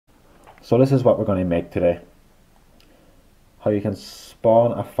So this is what we're going to make today. How you can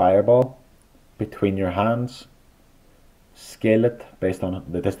spawn a fireball between your hands, scale it based on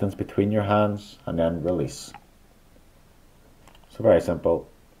the distance between your hands, and then release. So very simple.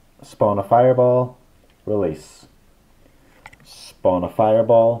 Spawn a fireball, release. Spawn a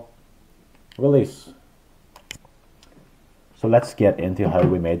fireball, release. So let's get into how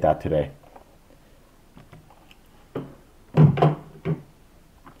we made that today.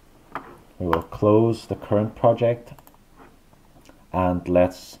 We will close the current project and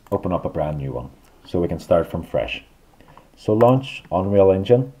let's open up a brand new one so we can start from fresh. So launch Unreal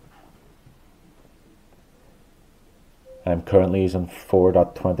Engine. I'm currently using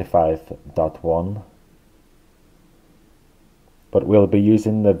 4.25.1, but we'll be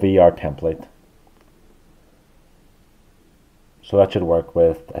using the VR template. So that should work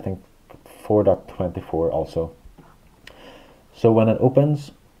with, I think, 4.24 also. So when it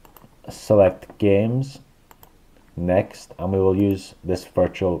opens, select Games, Next, and we will use this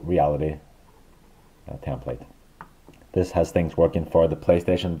virtual reality template. This has things working for the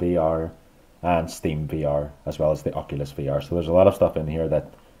PlayStation VR and Steam VR, as well as the Oculus VR. So there's a lot of stuff in here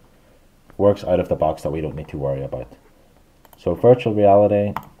that works out of the box that we don't need to worry about. So virtual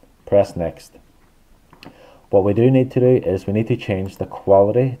reality, press Next. What we do need to do is we need to change the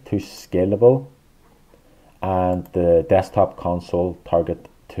quality to scalable and the desktop console target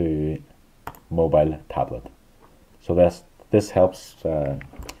to mobile tablet. So this helps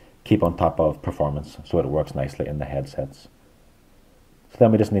keep on top of performance, so it works nicely in the headsets. So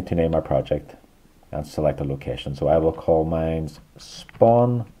then we just need to name our project and select a location. So I will call mine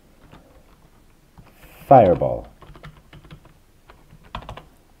Spawn Fireball.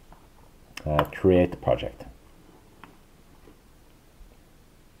 Create project.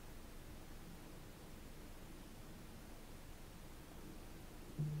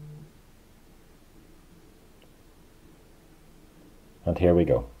 And here we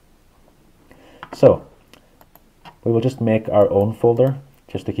go. So we will just make our own folder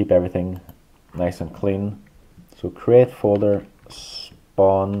just to keep everything nice and clean. So create folder,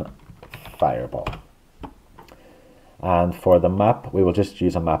 Spawn Fireball. And for the map, we will just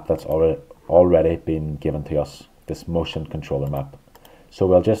use a map that's already been given to us, this motion controller map. So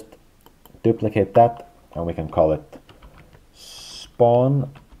we'll just duplicate that and we can call it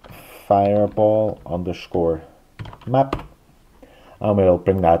Spawn Fireball underscore map. And we'll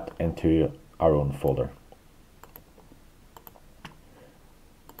bring that into our own folder.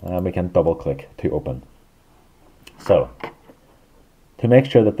 And we can double click to open. So, to make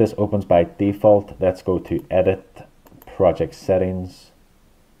sure that this opens by default, let's go to Edit, Project Settings,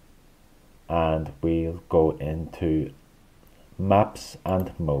 and we'll go into Maps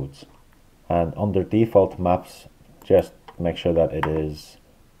and Modes. And under Default Maps, just make sure that it is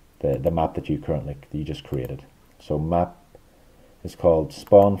the map that you just created. So map is called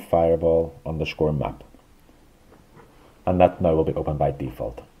Spawn Fireball underscore map. And that now will be open by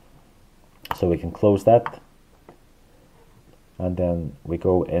default. So we can close that. And then we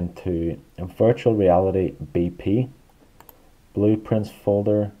go into Virtual Reality BP, Blueprints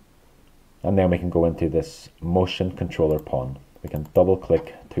folder. And then we can go into this motion controller pawn. We can double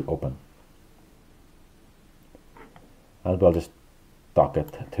click to open. And we'll just dock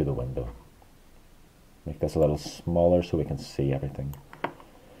it to the window. Make this a little smaller so we can see everything.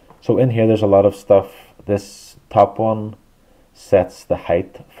 So in here there's a lot of stuff. This top one sets the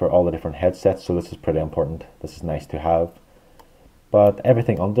height for all the different headsets, so this is pretty important. This is nice to have. But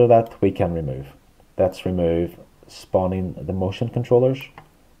everything under that we can remove. Let's remove spawning the motion controllers.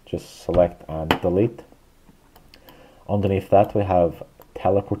 Just select and delete. Underneath that we have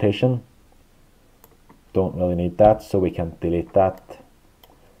teleportation. Don't really need that, so we can delete that.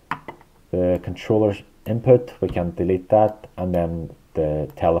 The controller's input, we can delete that, and then the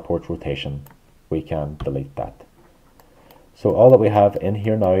teleport rotation, we can delete that. So all that we have in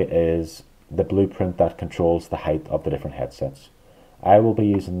here now is the blueprint that controls the height of the different headsets. I will be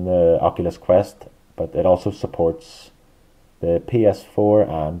using the Oculus Quest, but it also supports the PS4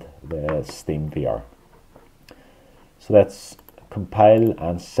 and the Steam VR. So let's compile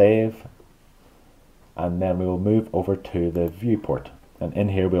and save, and then we will move over to the viewport. And in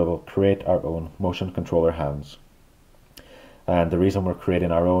here we will create our own motion controller hands. And the reason we're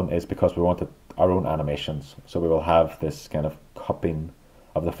creating our own is because we wanted our own animations. So we will have this kind of cupping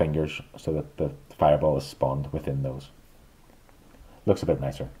of the fingers so that the fireball is spawned within those. Looks a bit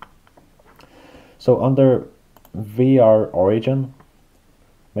nicer. So under VR Origin,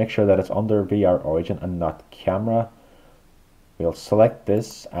 make sure that it's under VR Origin and not camera. We'll select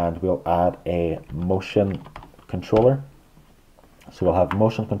this and we'll add a motion controller. So we'll have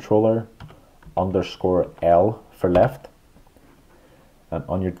motion controller underscore L for left. And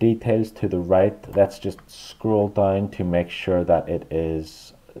on your details to the right, let's just scroll down to make sure that it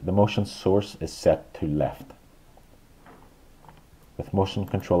is, the motion source is set to left. With motion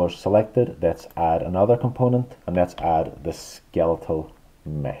controller selected, let's add another component, and let's add the skeletal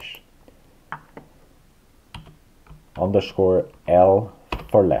mesh. Underscore L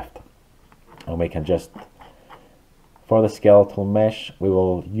for left. And we can just, for the skeletal mesh, we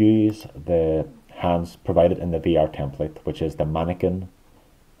will use the hands provided in the VR template, which is the mannequin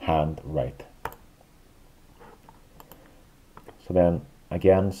hand right. So then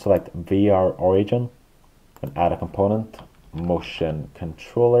again, select VR origin and add a component, motion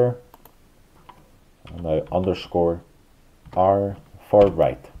controller, and now underscore R for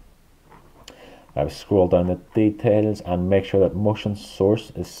right. Now scroll down the details and make sure that motion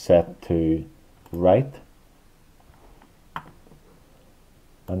source is set to right.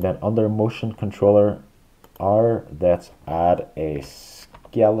 And then under motion controller R, let's add a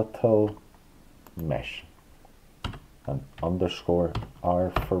skeletal mesh and underscore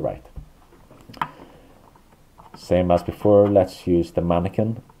R for right. Same as before, let's use the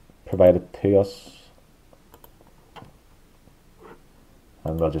mannequin provided to us,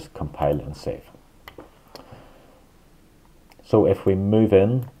 and we'll just compile and save. So if we move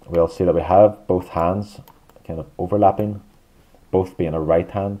in, we'll see that we have both hands kind of overlapping, both being a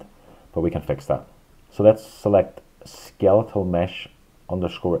right hand, but we can fix that. So let's select skeletal mesh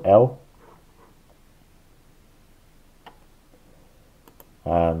underscore L,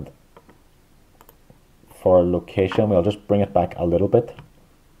 and for location we'll just bring it back a little bit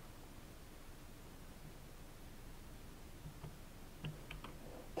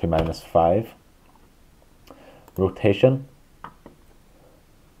to -5. Rotation,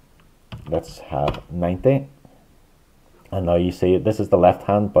 let's have 90. And now you see this is the left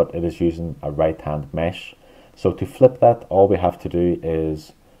hand, but it is using a right hand mesh. So to flip that, all we have to do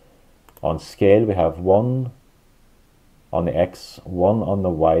is, on scale we have 1 on the X, 1 on the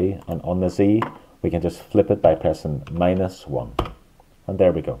Y, and on the Z we can just flip it by pressing -1. And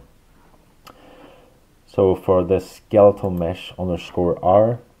there we go. So for the skeletal mesh underscore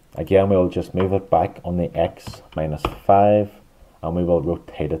R, again we'll just move it back on the X -5, and we will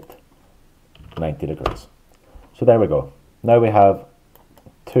rotate it 90 degrees. So there we go. Now we have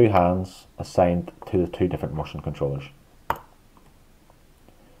two hands assigned to the two different motion controllers.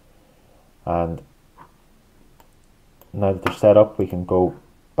 And now that they're set up, we can go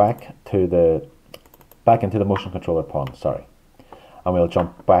back into the motion controller pawn, sorry. And we'll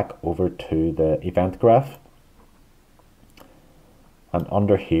jump back over to the event graph. And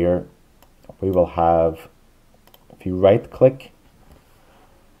under here, we will have, if you right click,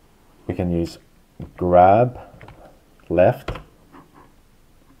 we can use grab left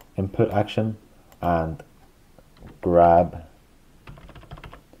input action and grab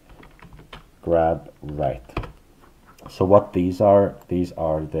right. So what these are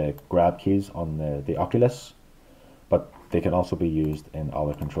the grab keys on the Oculus, but they can also be used in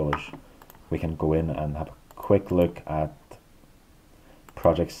other controllers. We can go in and have a quick look at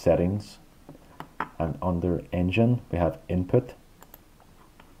project settings, and under engine we have input,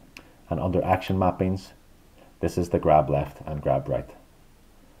 and under action mappings this is the grab left and grab right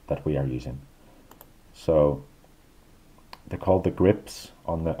that we are using. So they're called the grips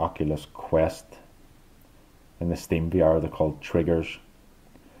on the Oculus Quest. In the Steam VR they're called triggers,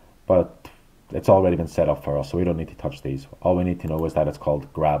 but it's already been set up for us, so we don't need to touch these. All we need to know is that it's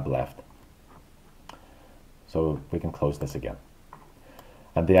called grab left. So we can close this again.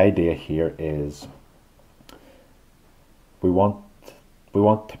 And the idea here is we want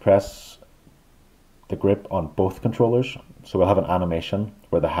to press the grip on both controllers. So we'll have an animation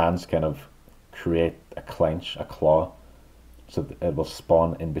where the hands kind of create a clench, a claw, so it will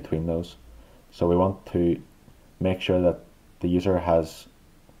spawn in between those. So we want to make sure that the user has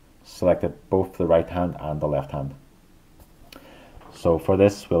selected both the right hand and the left hand. So for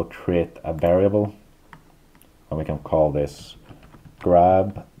this we'll create a variable, and we can call this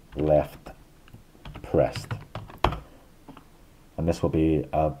grab left pressed, and this will be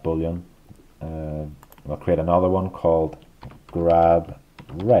a boolean. We'll create another one called grab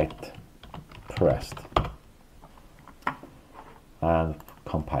right pressed and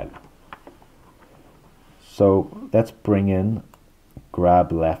compile. So let's bring in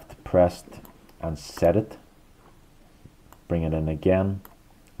grab left pressed and set it, bring it in again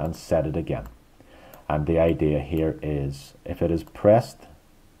and set it again. And the idea here is if it is pressed,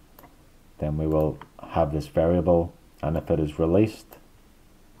 then we will have this variable, and if it is released,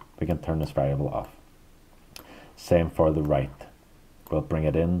 we can turn this variable off. Same for the right. we'll bring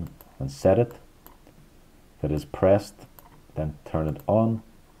it in and set it. If it is pressed, then turn it on,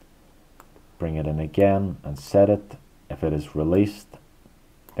 bring it in again and set it. If it is released,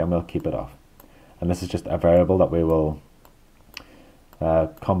 then we'll keep it off. And this is just a variable that we will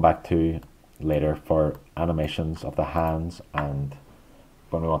come back to later for animations of the hands and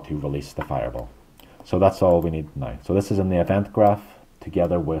when we want to release the fireball. So that's all we need now. So this is in the event graph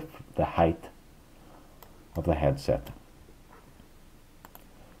together with the height of the headset.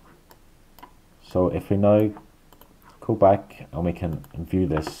 So if we now go back and we can view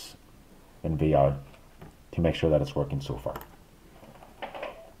this in VR to make sure that it's working so far.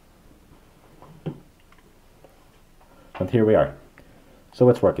 And here we are. So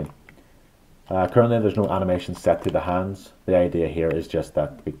it's working. Currently there's no animation set to the hands. The idea here is just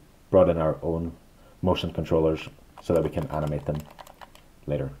that we brought in our own motion controllers so that we can animate them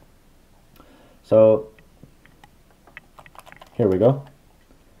later. So here we go.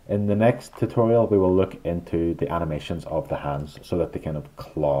 In the next tutorial we will look into the animations of the hands so that they kind of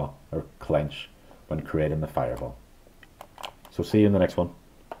claw or clench when creating the fireball. So see you in the next one.